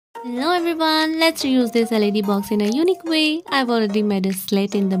Hello everyone, let's reuse this LED box in a unique way. I've already made a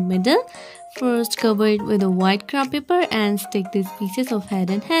slit in the middle. First cover it with a white craft paper and stick these pieces of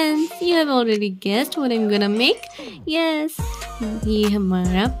head and hands. You have already guessed what I'm gonna make? Yes, ये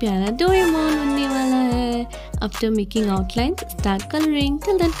हमारा प्यारा Doraemon बनने वाला है. After making outlines, start coloring.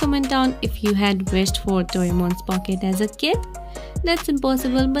 Till then comment down if you had wished for Doraemon's pocket as a kid. That's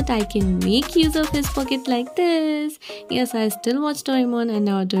impossible, but I can make use of his pocket like this. Yes, I still watch Doraemon and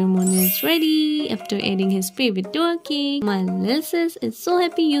our Doraemon is ready after adding his favorite door cake. My little sis is so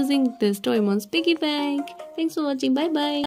happy using this Doraemon's piggy bank. Thanks for watching. Bye bye.